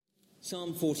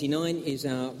Psalm 49 is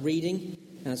our reading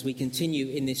as we continue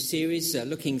in this series,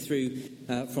 looking through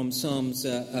from Psalms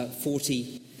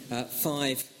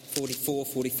 45, 44,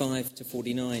 45 to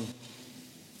 49.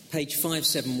 Page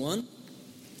 571.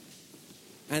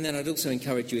 And then I'd also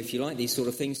encourage you, if you like these sort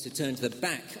of things, to turn to the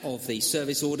back of the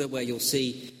service order where you'll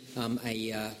see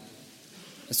a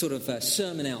sort of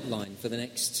sermon outline for the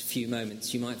next few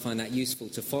moments. You might find that useful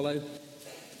to follow.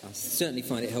 I certainly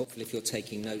find it helpful if you're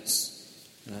taking notes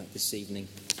this evening.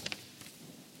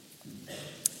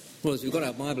 Well, as we've got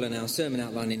our Bible and our sermon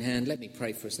outline in hand, let me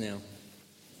pray for us now,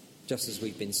 just as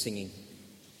we've been singing.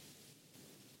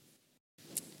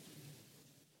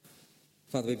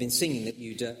 Father, we've been singing that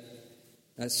you'd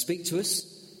speak to us.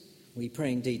 We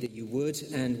pray indeed that you would,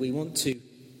 and we want to,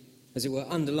 as it were,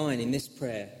 underline in this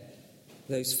prayer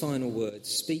those final words.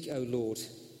 Speak, O Lord,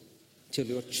 till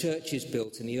your church is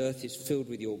built and the earth is filled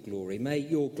with your glory. May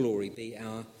your glory be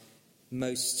our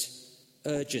most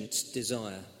urgent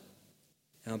desire,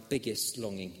 our biggest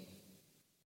longing.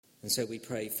 And so we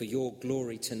pray for your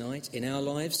glory tonight in our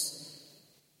lives,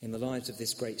 in the lives of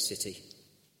this great city,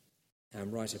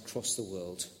 and right across the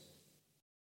world.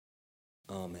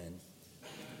 Amen.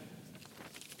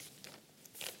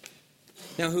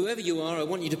 Now, whoever you are, I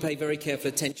want you to pay very careful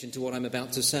attention to what I'm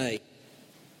about to say.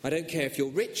 I don't care if you're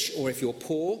rich or if you're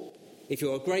poor, if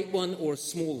you're a great one or a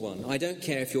small one. I don't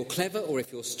care if you're clever or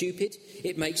if you're stupid.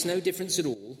 It makes no difference at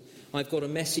all. I've got a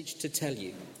message to tell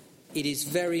you. It is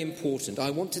very important. I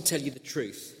want to tell you the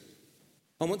truth.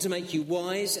 I want to make you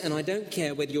wise, and I don't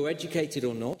care whether you're educated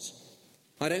or not.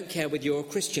 I don't care whether you're a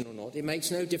Christian or not. It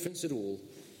makes no difference at all.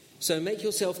 So make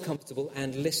yourself comfortable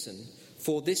and listen,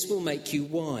 for this will make you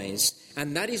wise.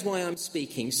 And that is why I'm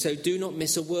speaking, so do not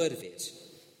miss a word of it.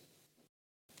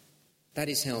 That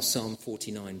is how Psalm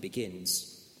 49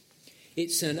 begins.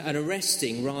 It's an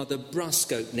arresting, rather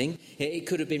brusque opening. It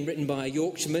could have been written by a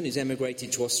Yorkshireman who's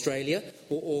emigrated to Australia,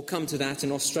 or come to that,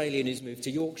 an Australian who's moved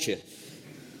to Yorkshire.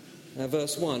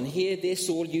 Verse 1, hear this,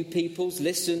 all you peoples,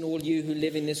 listen, all you who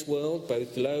live in this world,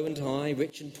 both low and high,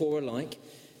 rich and poor alike.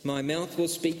 My mouth will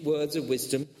speak words of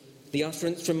wisdom. The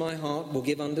utterance from my heart will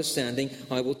give understanding.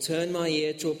 I will turn my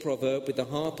ear to a proverb. With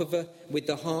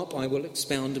the harp I will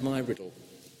expound my riddle.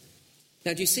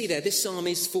 Now, do you see there? This psalm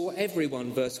is for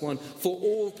everyone, verse 1. For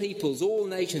all peoples, all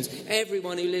nations,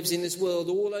 everyone who lives in this world,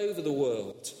 all over the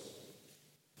world.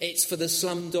 It's for the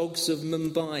slumdogs of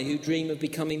Mumbai who dream of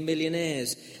becoming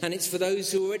millionaires. And it's for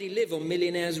those who already live on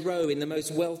Millionaires' Row in the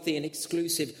most wealthy and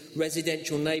exclusive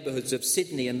residential neighbourhoods of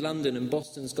Sydney and London and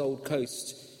Boston's Gold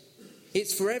Coast.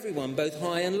 It's for everyone, both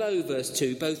high and low, verse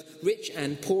 2, both rich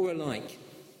and poor alike.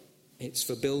 It's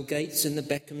for Bill Gates and the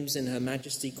Beckhams and Her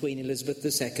Majesty Queen Elizabeth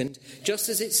II, just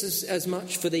as it's as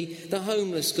much for the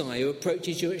homeless guy who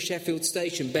approaches you at Sheffield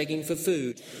Station begging for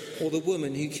food, or the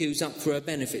woman who queues up for her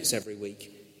benefits every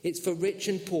week. It's for rich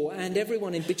and poor and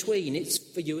everyone in between. It's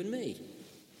for you and me.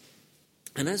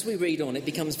 And as we read on, it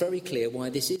becomes very clear why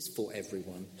this is for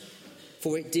everyone.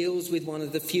 For it deals with one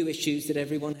of the few issues that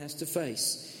everyone has to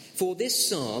face. For this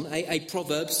psalm, a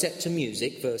proverb set to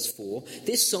music, verse 4,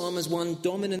 this psalm has one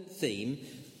dominant theme: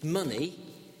 money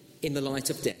in the light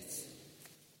of death.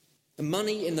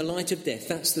 Money in the light of death,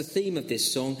 that's the theme of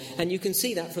this song, and you can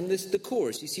see that from the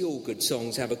chorus. You see all good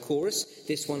songs have a chorus.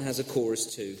 This one has a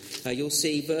chorus too. You'll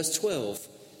see verse 12,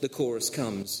 the chorus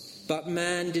comes. But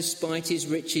man, despite his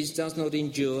riches, does not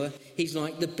endure. He's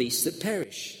like the beasts that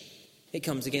perish. It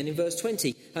comes again in verse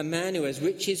 20. A man who has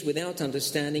riches without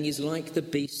understanding is like the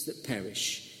beasts that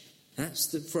perish. That's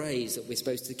the phrase that we're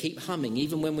supposed to keep humming,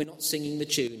 even when we're not singing the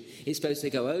tune. It's supposed to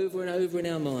go over and over in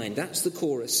our mind. That's the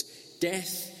chorus.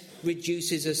 Death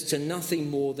reduces us to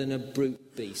nothing more than a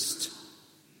brute beast.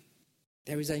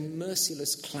 There is a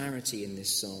merciless clarity in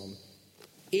this psalm.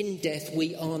 In death,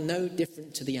 we are no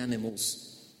different to the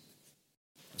animals.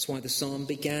 That's why the psalm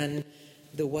began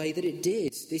the way that it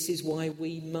did. This is why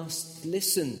we must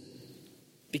listen.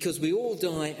 Because we all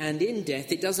die, and in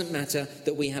death, it doesn't matter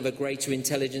that we have a greater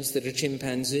intelligence than a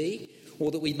chimpanzee,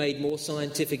 or that we made more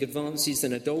scientific advances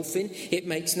than a dolphin. It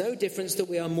makes no difference that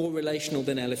we are more relational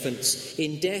than elephants.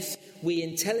 In death, we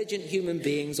intelligent human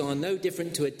beings are no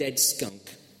different to a dead skunk.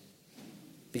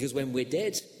 Because when we're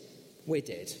dead,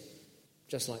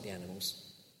 just like the animals.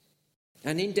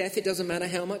 And in death, it doesn't matter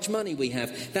how much money we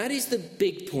have. That is the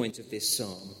big point of this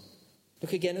psalm.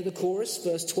 Look again at the chorus,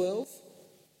 verse 12.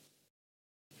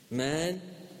 Man,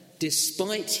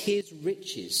 despite his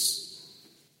riches,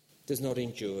 does not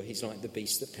endure. He's like the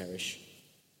beasts that perish.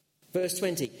 Verse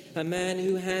 20. A man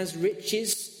who has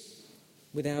riches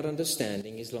without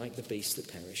understanding is like the beasts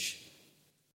that perish.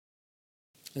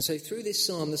 And so through this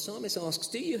psalm, the psalmist asks,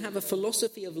 do you have a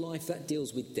philosophy of life that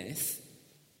deals with death?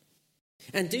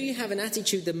 And do you have an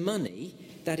attitude to money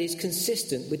that is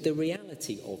consistent with the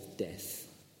reality of death?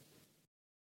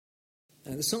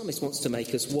 The psalmist wants to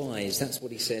make us wise. That's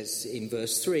what he says in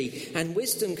verse 3. And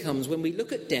wisdom comes when we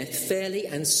look at death fairly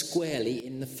and squarely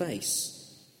in the face.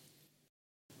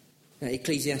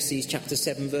 Ecclesiastes chapter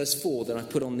 7 verse 4 that I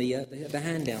put on the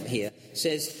handout here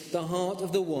says, the heart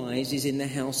of the wise is in the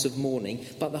house of mourning,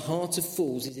 but the heart of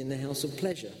fools is in the house of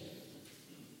pleasure.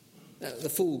 The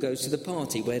fool goes to the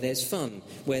party where there's fun,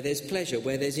 where there's pleasure,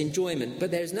 where there's enjoyment,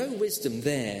 but there's no wisdom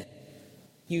there.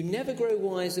 You never grow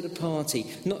wise at a party.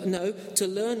 No, to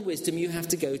learn wisdom you have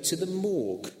to go to the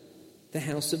morgue, the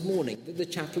house of mourning, the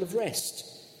chapel of rest.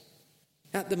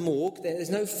 At the morgue there's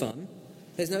no fun,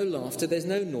 there's no laughter, there's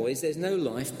no noise, there's no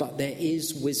life, but there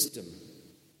is wisdom.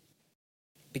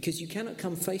 Because you cannot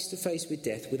come face to face with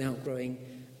death without growing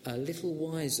a little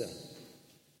wiser.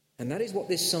 And that is what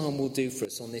this psalm will do for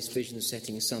us on this Vision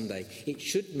Setting Sunday. It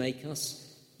should make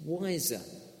us wiser.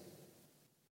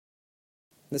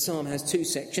 The psalm has two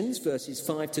sections, verses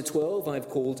 5 to 12 I've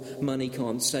called Money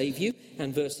Can't Save You,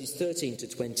 and verses 13 to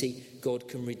 20, God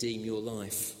Can Redeem Your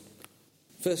Life.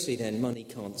 Firstly then, money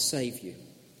can't save you.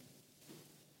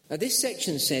 This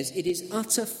section says it is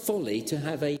utter folly to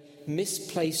have a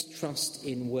misplaced trust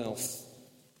in wealth.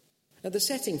 The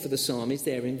setting for the psalm is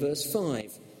there in verse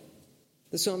 5.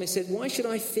 The psalmist said, why should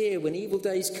I fear when evil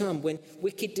days come, when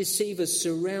wicked deceivers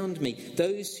surround me,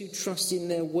 those who trust in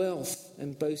their wealth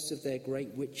and boast of their great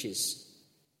riches?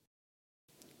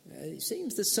 It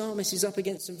seems the psalmist is up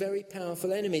against some very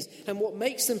powerful enemies, and what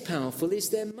makes them powerful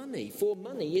is their money, for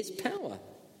money is power.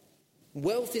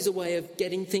 Wealth is a way of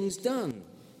getting things done.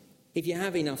 If you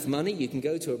have enough money, you can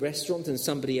go to a restaurant and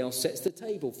somebody else sets the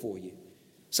table for you.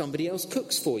 Somebody else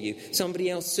cooks for you. Somebody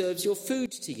else serves your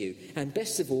food to you. And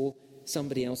best of all,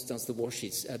 somebody else does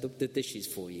the dishes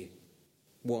for you.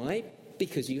 Why?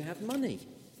 Because you have money.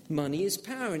 Money is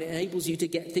power and it enables you to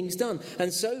get things done.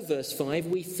 And so, verse 5,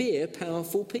 we fear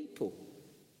powerful people.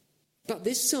 But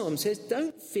this psalm says,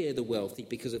 don't fear the wealthy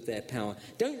because of their power.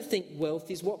 Don't think wealth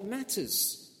is what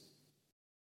matters.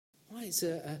 Why, it's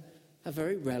a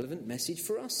very relevant message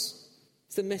for us.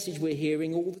 It's the message we're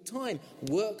hearing all the time.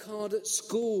 Work hard at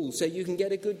school so you can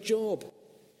get a good job.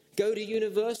 Go to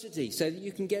university so that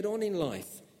you can get on in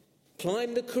life.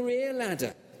 Climb the career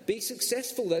ladder. Be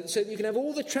successful so that you can have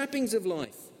all the trappings of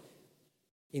life.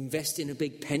 Invest in a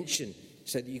big pension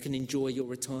so that you can enjoy your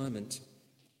retirement.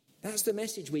 That's the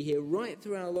message we hear right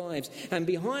through our lives. And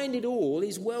behind it all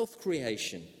is wealth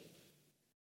creation.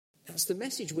 That's the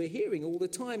message we're hearing all the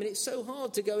time. And it's so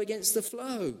hard to go against the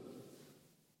flow.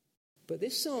 But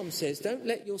this psalm says, don't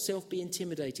let yourself be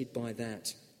intimidated by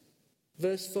that.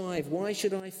 Verse 5, why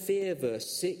should I fear,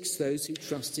 verse 6, those who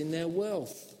trust in their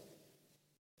wealth?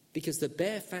 Because the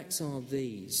bare facts are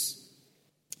these.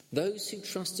 Those who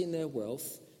trust in their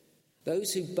wealth,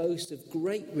 those who boast of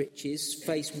great riches,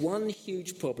 face one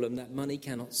huge problem that money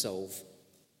cannot solve.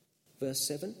 Verse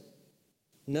 7,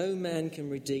 no man can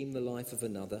redeem the life of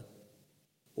another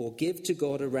or give to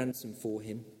God a ransom for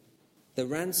him. The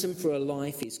ransom for a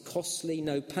life is costly,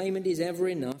 no payment is ever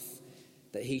enough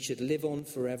that he should live on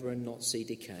forever and not see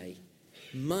decay.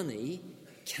 Money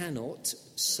cannot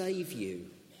save you.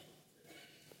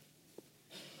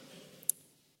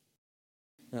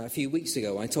 A few weeks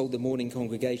ago, I told the morning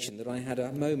congregation that I had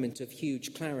a moment of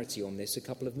huge clarity on this a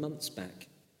couple of months back.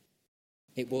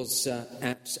 It was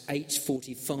at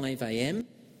 8:45 a.m.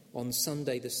 on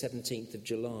Sunday the 17th of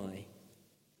July.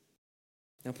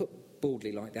 Now, put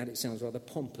baldly like that, it sounds rather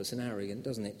pompous and arrogant,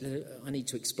 doesn't it? I need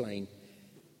to explain.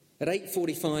 At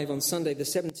 8:45 on Sunday the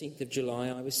 17th of July,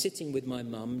 I was sitting with my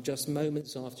mum just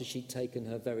moments after she'd taken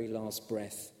her very last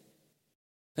breath.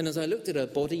 And as I looked at her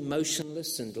body,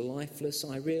 motionless and lifeless,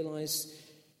 I realised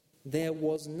there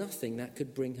was nothing that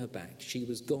could bring her back. She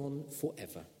was gone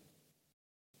forever.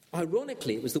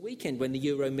 Ironically, it was the weekend when the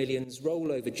Euro Millions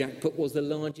rollover jackpot was the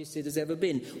largest it has ever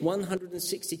been,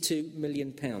 £162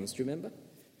 million. Do you remember?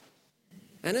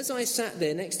 And as I sat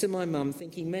there next to my mum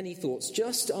thinking many thoughts,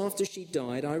 just after she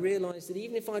died, I realised that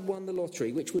even if I'd won the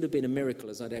lottery, which would have been a miracle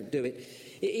as I don't do it,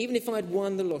 even if I'd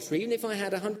won the lottery, even if I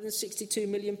had £162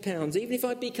 million, even if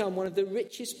I'd become one of the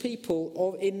richest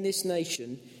people in this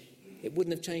nation, it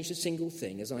wouldn't have changed a single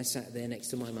thing as I sat there next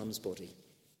to my mum's body.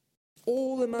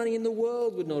 All the money in the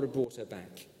world would not have brought her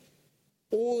back.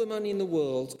 All the money in the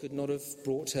world could not have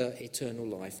brought her eternal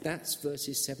life. That's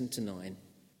verses 7 to 9.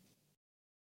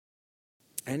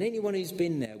 And anyone who's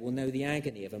been there will know the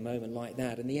agony of a moment like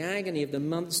that and the agony of the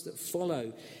months that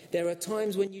follow. There are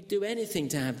times when you'd do anything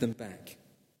to have them back.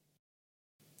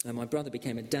 And my brother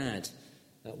became a dad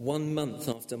 1 month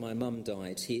after my mum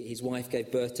died. His wife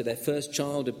gave birth to their first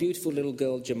child, a beautiful little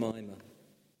girl, Jemima.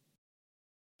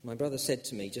 My brother said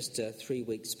to me just 3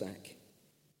 weeks back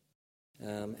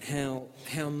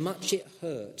how much it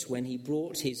hurt when he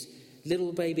brought his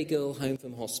little baby girl home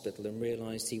from hospital and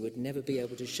realised he would never be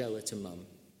able to show her to mum.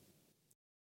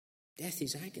 Death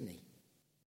is agony.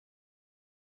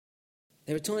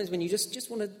 There are times when you just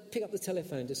want to pick up the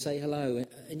telephone to say hello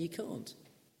and you can't.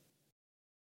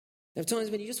 There are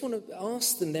times when you just want to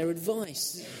ask them their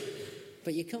advice,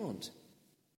 but you can't.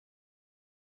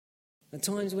 There are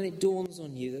times when it dawns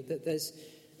on you that there's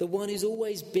the one who's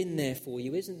always been there for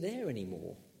you isn't there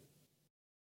anymore.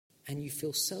 And you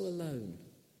feel so alone.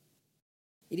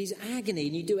 It is agony,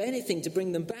 and you do anything to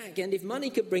bring them back. And if money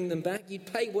could bring them back, you'd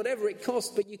pay whatever it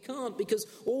cost, but you can't, because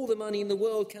all the money in the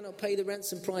world cannot pay the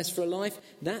ransom price for a life.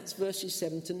 That's verses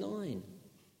 7 to 9.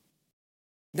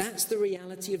 That's the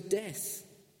reality of death.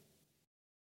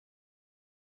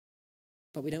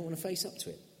 But we don't want to face up to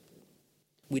it.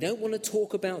 We don't want to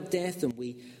talk about death, and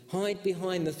we hide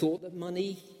behind the thought that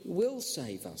money will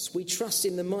save us. We trust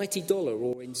in the mighty dollar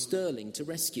or in sterling to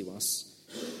rescue us.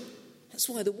 That's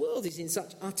why the world is in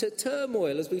such utter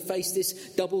turmoil as we face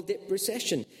this double-dip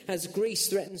recession, as Greece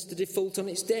threatens to default on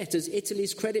its debt, as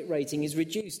Italy's credit rating is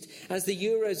reduced, as the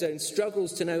Eurozone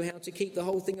struggles to know how to keep the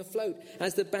whole thing afloat,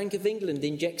 as the Bank of England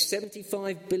injects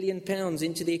 £75 billion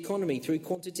into the economy through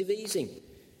quantitative easing.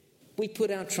 We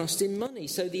put our trust in money.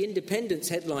 So the Independence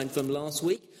headline from last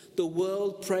week, the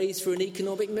world prays for an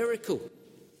economic miracle.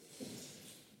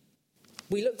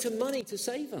 We look to money to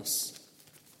save us.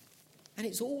 And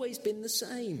it's always been the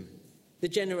same. The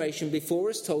generation before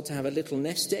us told to have a little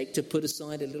nest egg, to put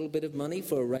aside a little bit of money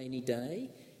for a rainy day.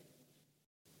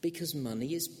 Because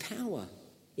money is power.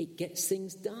 It gets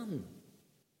things done.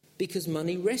 Because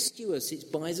money rescues us.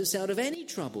 It buys us out of any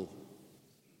trouble.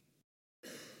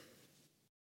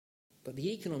 But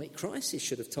the economic crisis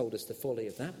should have told us the folly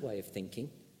of that way of thinking.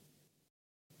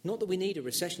 Not that we need a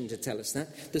recession to tell us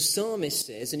that. The psalmist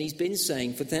says, and he's been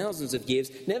saying for thousands of years,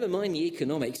 never mind the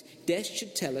economics, death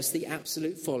should tell us the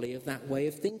absolute folly of that way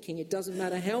of thinking. It doesn't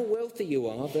matter how wealthy you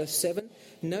are. Verse 7,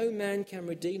 no man can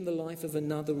redeem the life of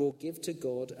another or give to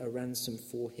God a ransom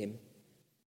for him.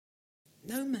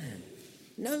 No man.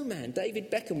 No man. David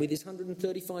Beckham, with his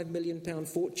 £135 million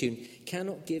fortune,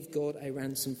 cannot give God a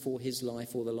ransom for his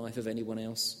life or the life of anyone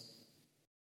else.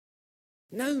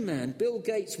 No man. Bill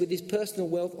Gates, with his personal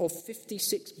wealth of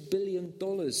 $56 billion,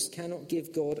 cannot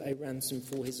give God a ransom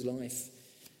for his life.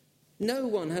 No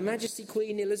one. Her Majesty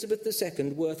Queen Elizabeth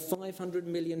II, worth £500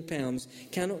 million,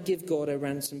 cannot give God a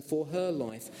ransom for her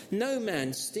life. No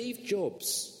man. Steve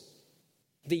Jobs,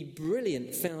 the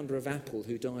brilliant founder of Apple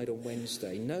who died on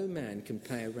Wednesday, no man can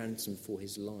pay a ransom for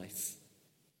his life.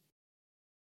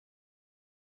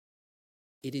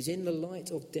 It is in the light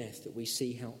of death that we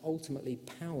see how ultimately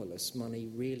powerless money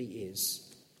really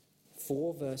is.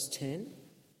 4 verse 10,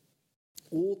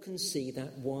 all can see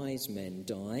that wise men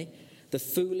die, the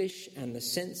foolish and the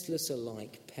senseless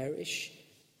alike perish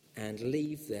and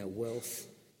leave their wealth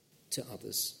to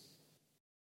others.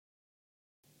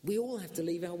 We all have to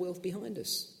leave our wealth behind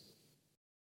us.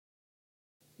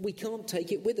 We can't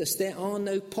take it with us. There are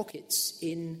no pockets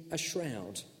in a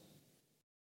shroud.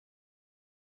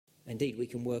 Indeed, we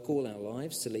can work all our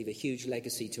lives to leave a huge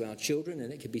legacy to our children,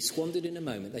 and it can be squandered in a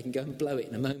moment. They can go and blow it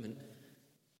in a moment.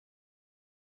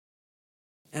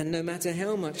 And no matter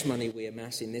how much money we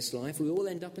amass in this life, we all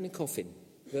end up in a coffin.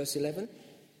 Verse 11,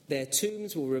 their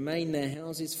tombs will remain their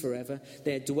houses forever,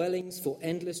 their dwellings for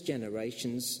endless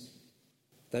generations,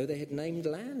 though they had named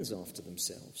lands after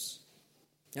themselves.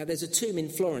 Now, there's a tomb in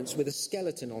Florence with a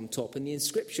skeleton on top, and the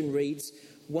inscription reads,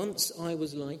 once I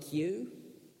was like you,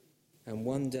 and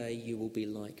one day you will be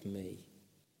like me.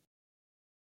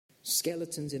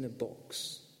 Skeletons in a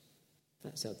box.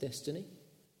 That's our destiny.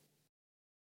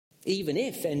 Even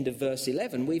if, end of verse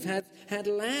 11, we've had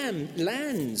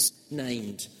lands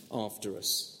named after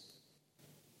us.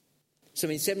 So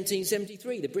in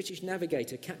 1773, the British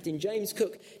navigator, Captain James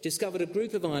Cook, discovered a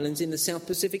group of islands in the South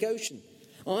Pacific Ocean.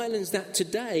 Islands that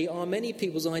today are many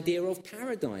people's idea of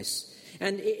paradise.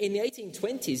 And in the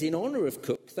 1820s, in honour of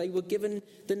Cook, they were given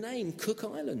the name Cook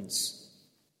Islands.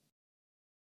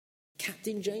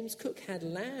 Captain James Cook had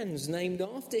lands named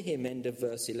after him, end of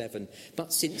verse 11.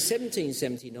 But since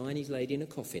 1779, he's laid in a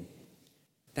coffin.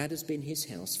 That has been his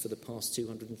house for the past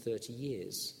 230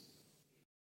 years.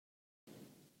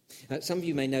 Some of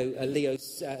you may know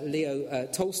Leo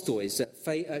Tolstoy's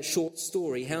short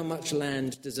story, How Much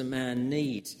Land Does a Man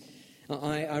Need?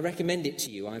 I recommend it to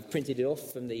you. I've printed it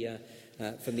off from the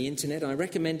from the internet. I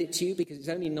recommend it to you because it's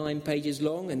only 9 pages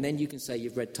long, and then you can say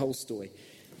you've read Tolstoy.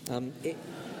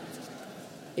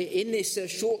 In this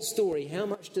short story, how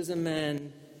much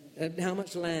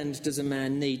land does a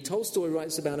man need? Tolstoy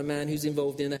writes about a man who's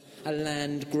involved in a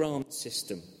land grant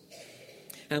system.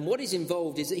 And what is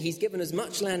involved is that he's given as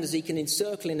much land as he can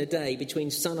encircle in a day between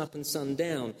sun up and sun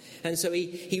down. And so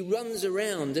he runs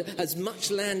around as much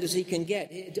land as he can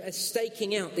get,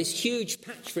 staking out this huge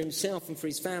patch for himself and for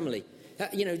his family.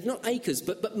 Not acres,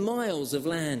 but miles of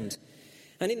land.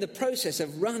 And in the process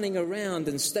of running around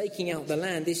and staking out the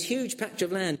land, this huge patch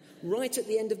of land, right at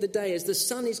the end of the day, as the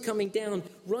sun is coming down,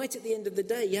 right at the end of the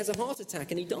day, he has a heart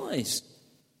attack and he dies.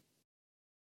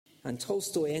 And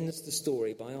Tolstoy ends the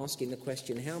story by asking the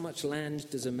question, how much land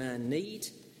does a man need?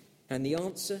 And the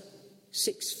answer,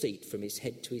 6 feet from his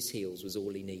head to his heels was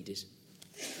all he needed.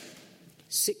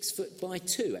 6 foot by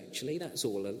 2, actually, that's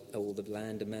all the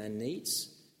land a man needs.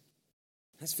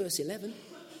 That's verse 11.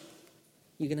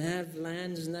 You can have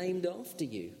lands named after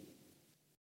you.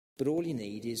 But all you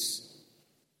need is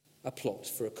a plot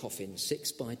for a coffin,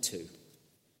 6 by 2.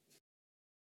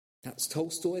 That's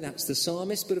Tolstoy, that's the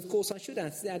psalmist, but of course I should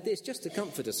add this just to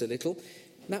comfort us a little.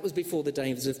 That was before the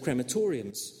days of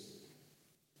crematoriums.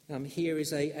 Here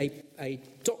is a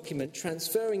document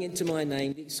transferring into my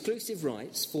name the exclusive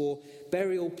rights for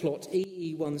burial plot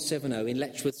EE170 in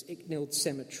Letchworth's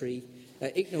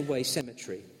Icknield Way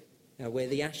Cemetery, where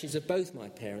the ashes of both my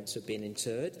parents have been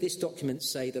interred. This document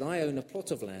says that I own a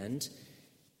plot of land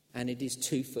and it is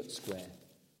 2 foot square.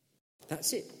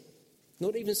 That's it.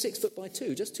 Not even 6 foot by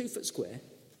 2, just 2 foot square.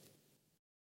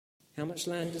 How much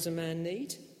land does a man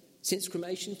need? Since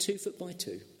cremation, 2 foot by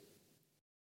 2.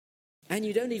 And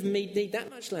you don't even need that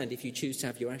much land if you choose to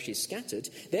have your ashes scattered.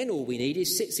 Then all we need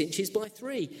is 6 inches by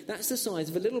 3. That's the size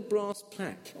of a little brass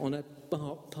plaque on a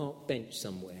park bench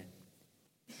somewhere.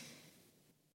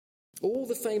 All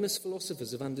the famous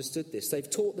philosophers have understood this. They've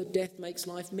taught that death makes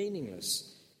life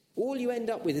meaningless. All you end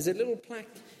up with is a little plaque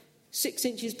 6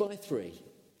 inches by 3.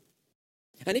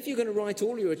 And if you're going to write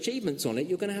all your achievements on it,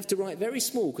 you're going to have to write very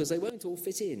small because they won't all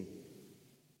fit in.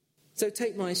 So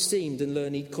take my esteemed and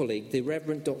learned colleague, the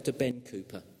Reverend Dr. Ben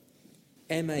Cooper.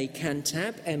 M.A.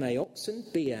 Cantab, M.A. Oxon,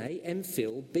 B.A.,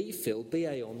 M.Phil, B.Phil,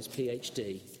 B.A. Hons,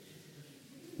 Ph.D.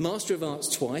 Master of Arts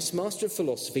twice, Master of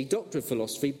Philosophy, Doctor of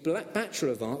Philosophy, Bachelor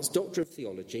of Arts, Doctor of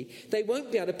Theology. They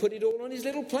won't be able to put it all on his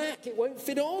little plaque. It won't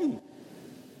fit on.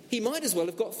 He might as well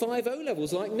have got 5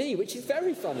 O-levels like me, which is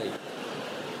very funny.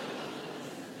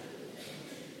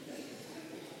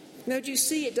 Now, do you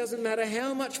see, it doesn't matter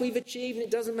how much we've achieved, and it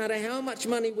doesn't matter how much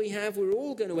money we have, we're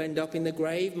all going to end up in the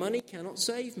grave. Money cannot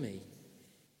save me.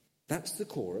 That's the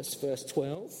chorus, verse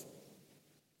 12.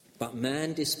 But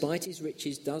man, despite his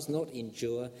riches, does not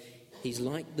endure. He's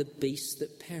like the beasts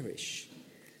that perish.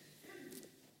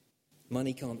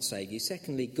 Money can't save you.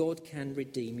 Secondly, God can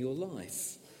redeem your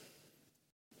life.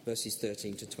 Verses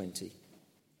 13 to 20.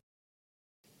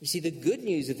 You see, the good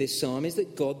news of this psalm is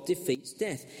that God defeats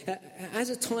death. As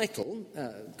a title,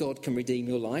 God can redeem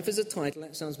your life, as a title,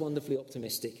 that sounds wonderfully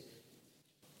optimistic.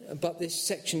 But this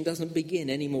section doesn't begin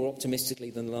any more optimistically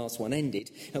than the last one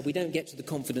ended. We don't get to the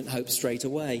confident hope straight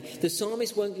away. The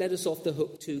psalmist won't let us off the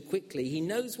hook too quickly. He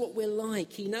knows what we're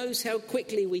like. He knows how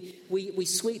quickly we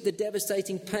sweep the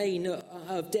devastating pain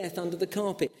of death under the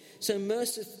carpet. So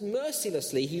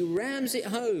mercilessly he rams it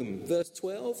home. Verse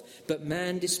 12, but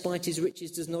man, despite his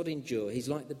riches, does not endure. He's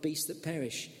like the beasts that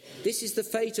perish. This is the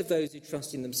fate of those who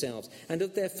trust in themselves and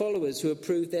of their followers who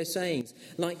approve their sayings.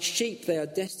 Like sheep, they are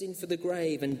destined for the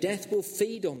grave, and death will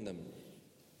feed on them.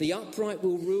 The upright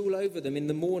will rule over them in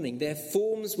the morning. Their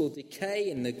forms will decay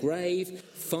in the grave,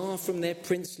 far from their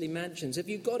princely mansions. Have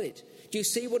you got it? Do you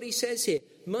see what he says here?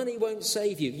 Money won't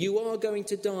save you. You are going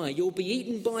to die. You'll be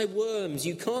eaten by worms.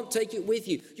 You can't take it with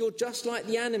you. You're just like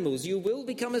the animals. You will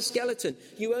become a skeleton.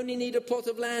 You only need a plot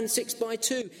of land 6 by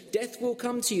 2. Death will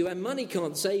come to you, and money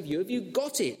can't save you. Have you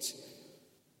got it?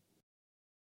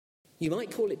 You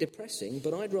might call it depressing,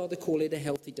 but I'd rather call it a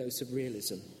healthy dose of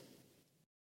realism.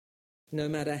 No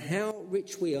matter how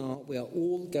rich we are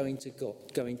all going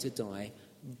to die,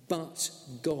 but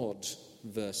God,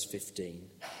 verse 15.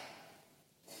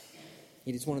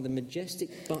 It is one of the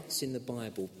majestic buts in the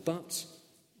Bible. But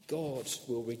God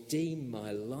will redeem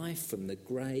my life from the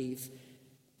grave.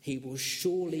 He will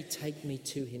surely take me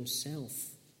to himself.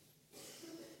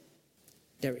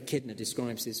 Derek Kidner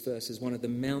describes this verse as one of the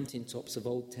mountaintops of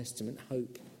Old Testament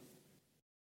hope.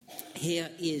 Here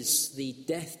is the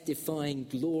death-defying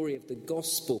glory of the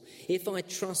gospel. If I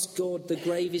trust God, the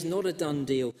grave is not a done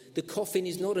deal. The coffin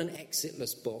is not an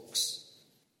exitless box.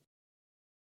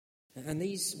 And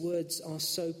these words are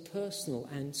so personal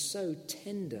and so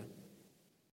tender.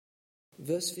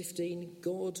 Verse 15,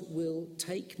 God will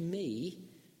take me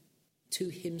to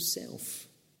himself.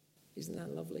 Isn't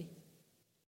that lovely?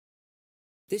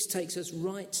 This takes us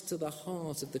right to the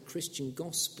heart of the Christian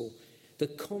gospel, the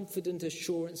confident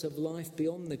assurance of life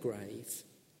beyond the grave.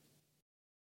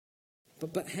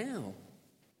 But how?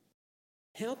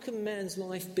 How can man's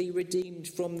life be redeemed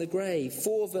from the grave?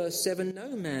 4 verse 7,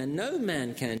 no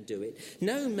man can do it.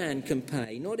 No man can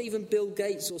pay, not even Bill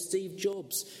Gates or Steve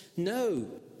Jobs. No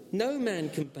man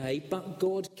can pay, but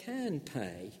God can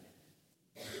pay.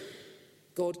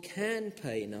 God can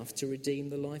pay enough to redeem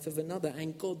the life of another,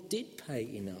 and God did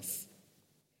pay enough.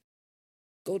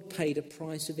 God paid a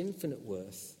price of infinite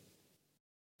worth.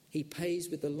 He pays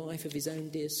with the life of his own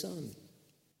dear Son.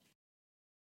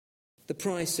 The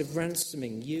price of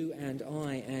ransoming you and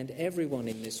I and everyone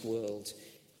in this world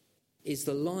is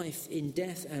the life in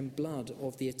death and blood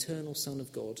of the eternal Son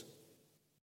of God.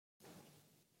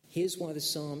 Here's why the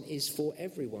psalm is for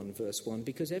everyone, verse 1,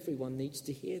 because everyone needs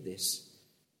to hear this.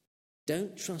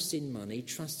 Don't trust in money,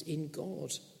 trust in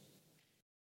God.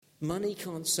 Money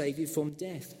can't save you from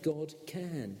death. God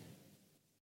can.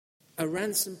 A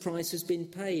ransom price has been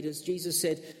paid. As Jesus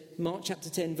said, Mark chapter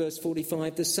 10, verse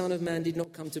 45, the Son of Man did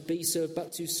not come to be served,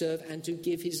 but to serve and to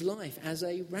give his life as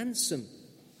a ransom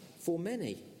for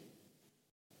many.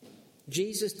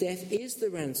 Jesus' death is the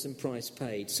ransom price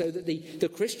paid, so that the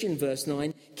Christian, verse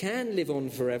 9, can live on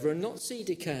forever and not see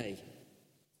decay.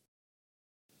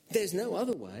 There's no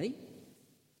other way.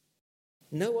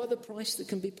 No other price that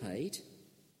can be paid.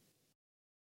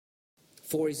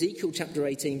 For Ezekiel chapter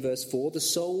 18 verse 4, the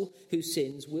soul who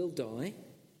sins will die.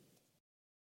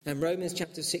 And Romans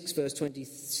chapter 6 verse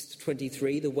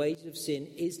 23, the wages of sin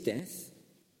is death.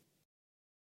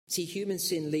 See, human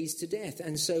sin leads to death,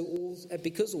 and so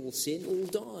because all sin, all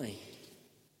die.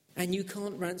 And you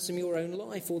can't ransom your own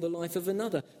life or the life of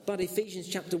another. But Ephesians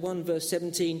chapter 1 verse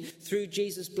 17, through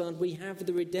Jesus' blood we have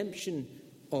the redemption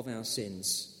of our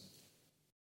sins.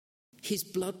 His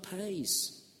blood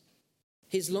pays.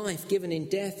 His life given in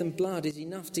death and blood is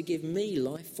enough to give me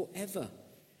life forever.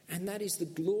 And that is the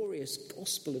glorious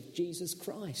gospel of Jesus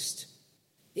Christ.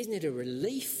 Isn't it a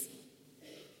relief?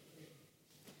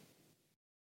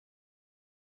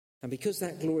 And because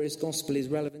that glorious gospel is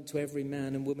relevant to every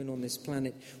man and woman on this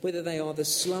planet, whether they are the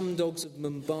slum dogs of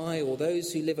Mumbai or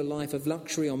those who live a life of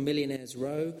luxury on Millionaires'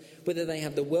 Row, whether they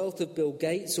have the wealth of Bill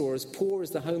Gates or as poor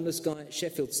as the homeless guy at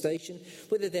Sheffield Station,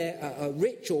 whether they're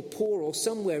rich or poor or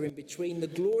somewhere in between, the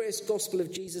glorious gospel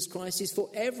of Jesus Christ is for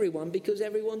everyone because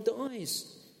everyone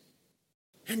dies.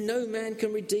 And no man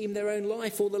can redeem their own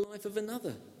life or the life of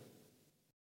another.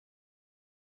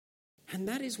 And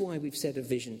that is why we've set a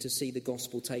vision to see the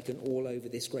gospel taken all over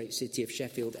this great city of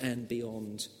Sheffield and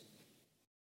beyond.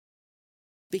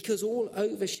 Because all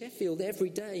over Sheffield every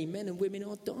day, men and women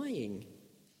are dying.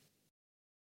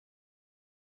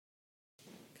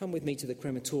 Come with me to the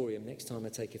crematorium next time I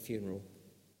take a funeral.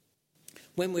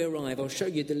 When we arrive, I'll show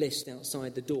you the list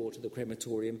outside the door to the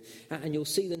crematorium, and you'll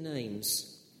see the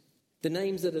names. The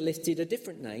names that are listed are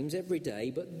different names every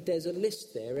day, but there's a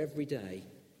list there every day.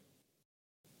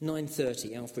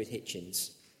 9:30, Alfred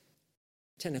Hitchens.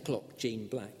 10 o'clock, Jean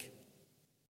Black.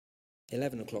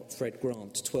 11 o'clock, Fred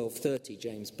Grant. 12:30,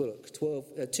 James Bullock.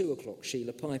 2 o'clock,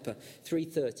 Sheila Piper.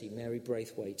 3:30, Mary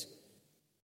Braithwaite.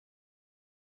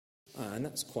 And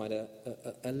that's quite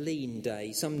a lean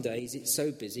day. Some days it's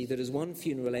so busy that as one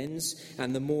funeral ends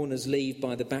and the mourners leave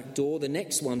by the back door, the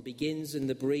next one begins and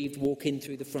the bereaved walk in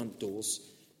through the front doors.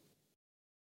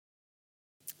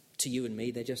 To you and me,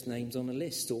 they're just names on a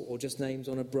list or just names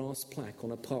on a brass plaque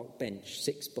on a park bench,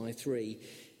 6 by 3.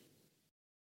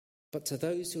 But to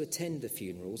those who attend the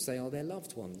funerals, they are their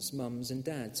loved ones, mums and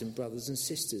dads and brothers and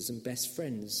sisters and best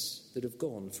friends that have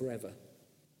gone forever.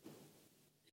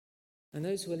 And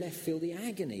those who are left feel the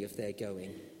agony of their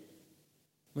going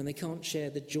when they can't share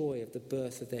the joy of the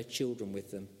birth of their children with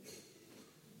them,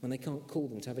 when they can't call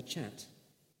them to have a chat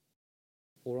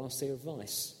or ask their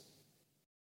advice.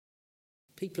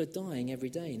 People are dying every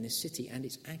day in this city, and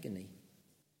it's agony.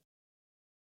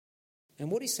 And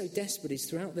what is so desperate is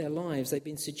throughout their lives they've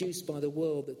been seduced by the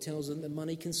world that tells them that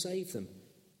money can save them,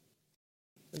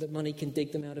 and that money can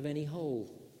dig them out of any hole.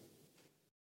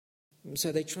 And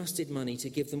so they trusted money to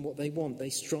give them what they want. They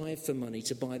strive for money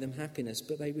to buy them happiness,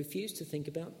 but they refuse to think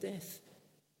about death.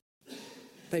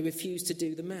 They refuse to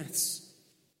do the maths.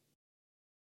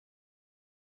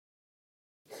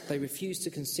 They refuse to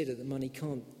consider that money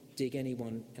can't dig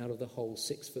anyone out of the hole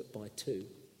 6 foot by 2.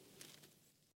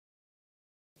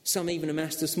 Some even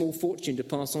amassed a small fortune to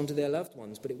pass on to their loved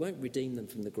ones, but it won't redeem them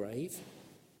from the grave.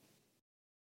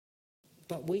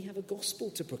 But we have a gospel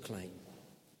to proclaim.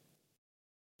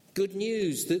 Good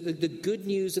news, the good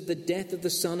news of the death of the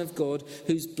Son of God,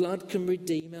 whose blood can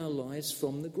redeem our lives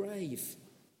from the grave.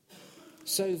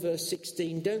 So, verse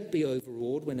 16, don't be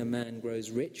overawed when a man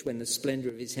grows rich, when the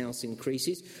splendour of his house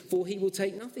increases, for he will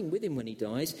take nothing with him when he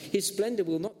dies. His splendour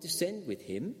will not descend with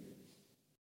him.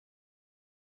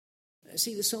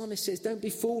 See, the psalmist says, don't be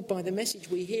fooled by the message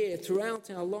we hear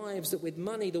throughout our lives that with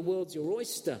money the world's your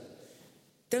oyster.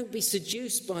 Don't be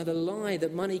seduced by the lie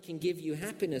that money can give you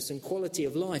happiness and quality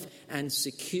of life and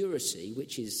security,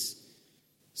 which is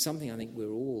something I think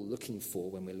we're all looking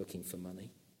for when we're looking for money.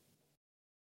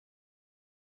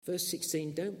 Verse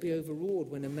 16, don't be overawed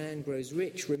when a man grows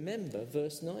rich. Remember,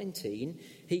 verse 19,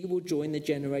 he will join the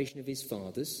generation of his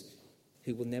fathers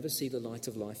who will never see the light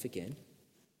of life again.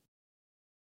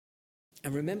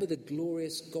 And remember the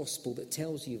glorious gospel that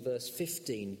tells you, verse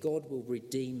 15, God will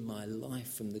redeem my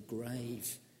life from the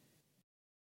grave.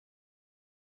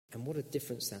 And what a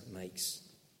difference that makes.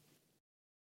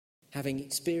 Having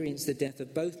experienced the death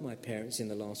of both my parents in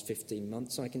the last 15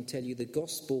 months, I can tell you the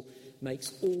gospel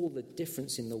makes all the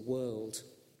difference in the world.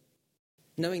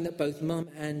 Knowing that both Mum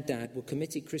and Dad were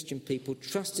committed Christian people,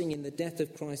 trusting in the death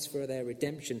of Christ for their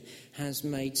redemption, has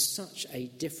made such a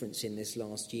difference in this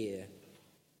last year.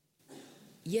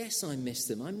 Yes, I miss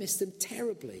them. I miss them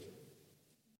terribly.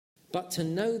 But to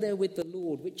know they're with the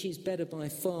Lord, which is better by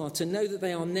far, to know that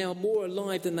they are now more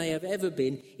alive than they have ever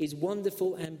been, is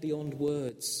wonderful and beyond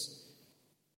words.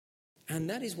 And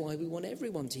that is why we want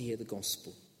everyone to hear the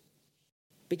gospel.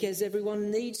 Because everyone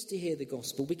needs to hear the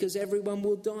gospel, because everyone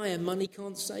will die and money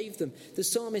can't save them. The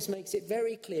psalmist makes it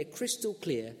very clear, crystal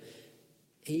clear.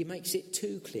 He makes it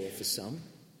too clear for some.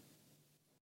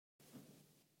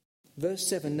 Verse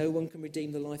 7, no one can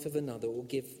redeem the life of another or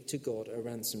give to God a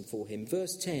ransom for him.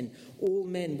 Verse 10, all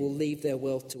men will leave their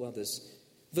wealth to others.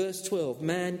 Verse 12,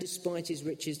 man despite his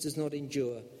riches does not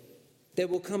endure. There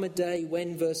will come a day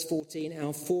when, verse 14,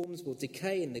 our forms will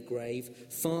decay in the grave,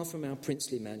 far from our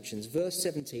princely mansions. Verse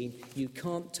 17, you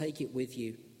can't take it with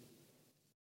you.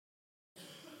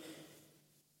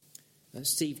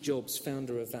 Steve Jobs,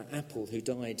 founder of Apple, who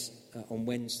died on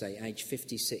Wednesday, aged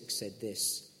 56, said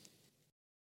this: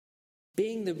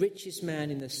 being the richest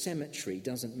man in the cemetery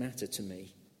doesn't matter to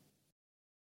me.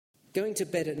 Going to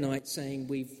bed at night saying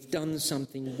we've done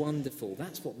something wonderful,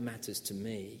 that's what matters to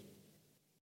me.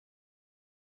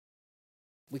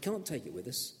 We can't take it with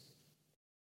us.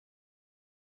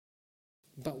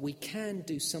 But we can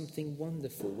do something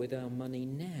wonderful with our money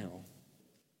now.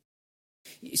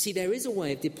 You see, there is a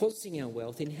way of depositing our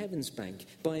wealth in Heaven's Bank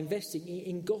by investing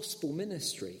in gospel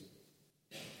ministry.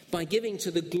 By giving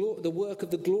to the work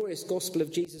of the glorious gospel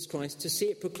of Jesus Christ to see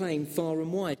it proclaimed far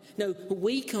and wide. No,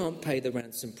 we can't pay the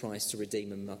ransom price to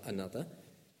redeem another,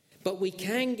 but we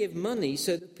can give money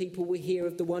so that people will hear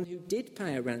of the one who did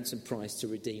pay a ransom price to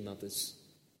redeem others.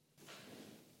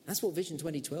 That's what Vision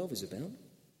 2012 is about.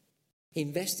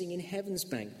 Investing in Heaven's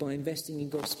Bank by investing in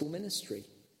gospel ministry.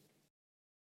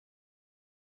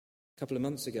 A couple of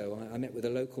months ago, I met with a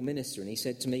local minister and he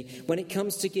said to me, when it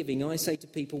comes to giving, I say to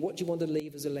people, what do you want to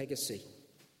leave as a legacy?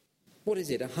 What is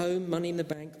it, a home, money in the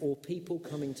bank, or people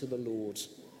coming to the Lord?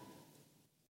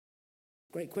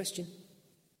 Great question.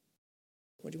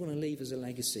 What do you want to leave as a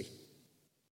legacy?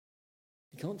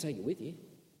 You can't take it with you.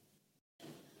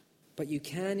 But you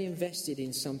can invest it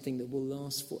in something that will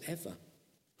last forever.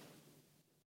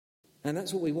 And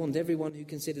that's what we want everyone who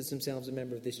considers themselves a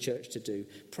member of this church to do.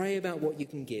 Pray about what you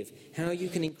can give, how you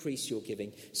can increase your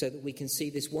giving, so that we can see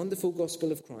this wonderful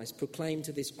gospel of Christ proclaimed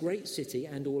to this great city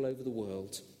and all over the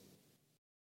world.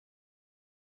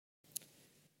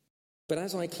 But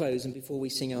as I close, and before we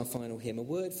sing our final hymn, a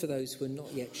word for those who are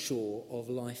not yet sure of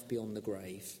life beyond the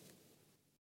grave.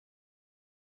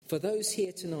 For those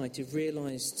here tonight who've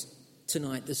realised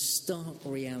tonight the stark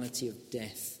reality of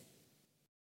death.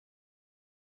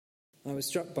 I was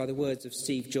struck by the words of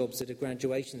Steve Jobs at a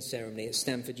graduation ceremony at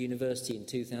Stanford University in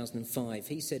 2005.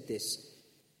 He said this: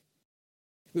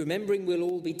 remembering we'll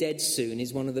all be dead soon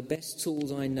is one of the best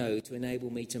tools I know to enable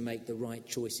me to make the right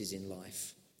choices in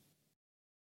life.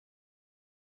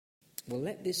 Well,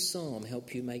 let this psalm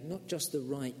help you make not just the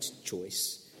right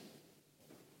choice,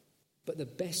 but the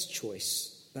best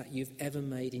choice that you've ever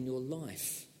made in your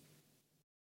life.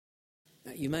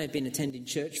 You may have been attending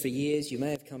church for years, you may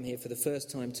have come here for the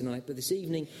first time tonight, but this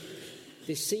evening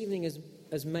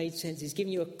has made sense. It's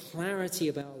given you a clarity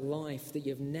about life that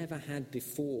you've never had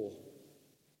before.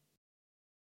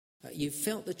 You've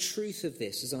felt the truth of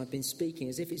this as I've been speaking,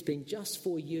 as if it's been just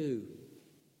for you.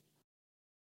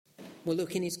 Well,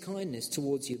 look, in his kindness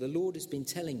towards you, the Lord has been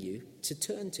telling you to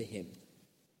turn to him,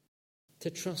 to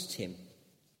trust him,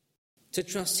 To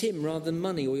trust him rather than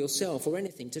money or yourself or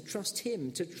anything. To trust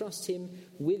him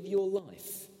with your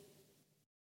life.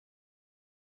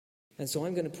 And so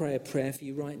I'm going to pray a prayer for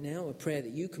you right now, a prayer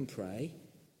that you can pray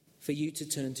for you to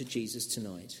turn to Jesus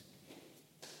tonight.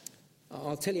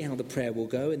 I'll tell you how the prayer will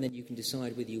go, and then you can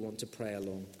decide whether you want to pray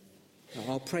along.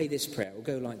 I'll pray this prayer. It will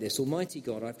go like this. Almighty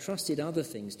God, I've trusted other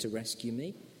things to rescue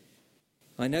me.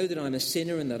 I know that I'm a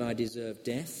sinner and that I deserve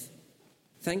death.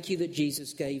 Thank you that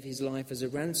Jesus gave his life as a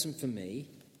ransom for me.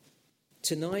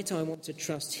 Tonight I want to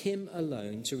trust him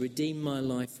alone to redeem my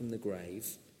life from the grave.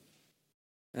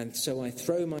 And so I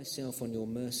throw myself on your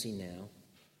mercy now.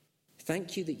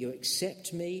 Thank you that you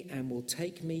accept me and will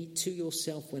take me to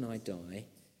yourself when I die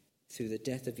through the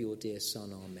death of your dear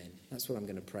Son. Amen. That's what I'm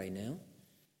going to pray now.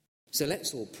 So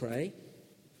let's all pray.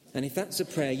 And if that's a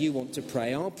prayer you want to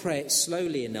pray, I'll pray it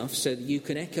slowly enough so that you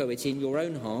can echo it in your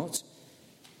own heart.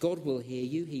 God will hear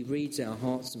you. He reads our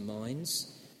hearts and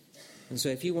minds. And so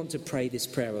if you want to pray this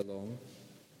prayer along,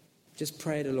 just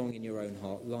pray it along in your own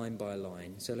heart, line by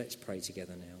line. So let's pray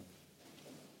together now.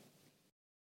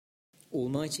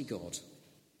 Almighty God,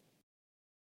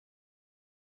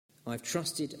 I've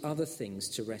trusted other things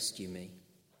to rescue me.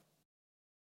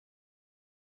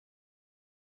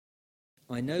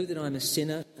 I know that I'm a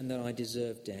sinner and that I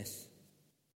deserve death.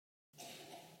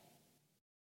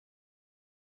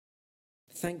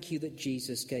 Thank you that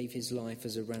Jesus gave his life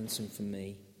as a ransom for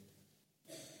me.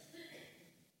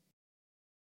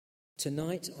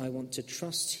 Tonight I want to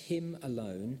trust him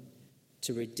alone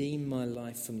to redeem my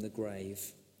life from the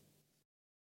grave.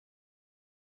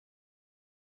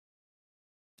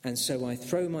 And so I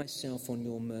throw myself on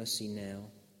your mercy now.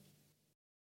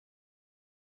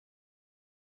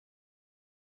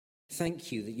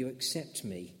 Thank you that you accept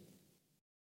me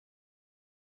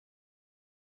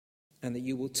and that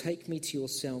you will take me to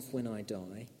yourself when I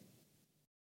die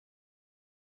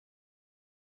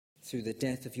through the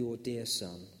death of your dear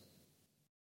Son.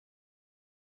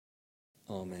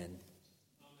 Amen.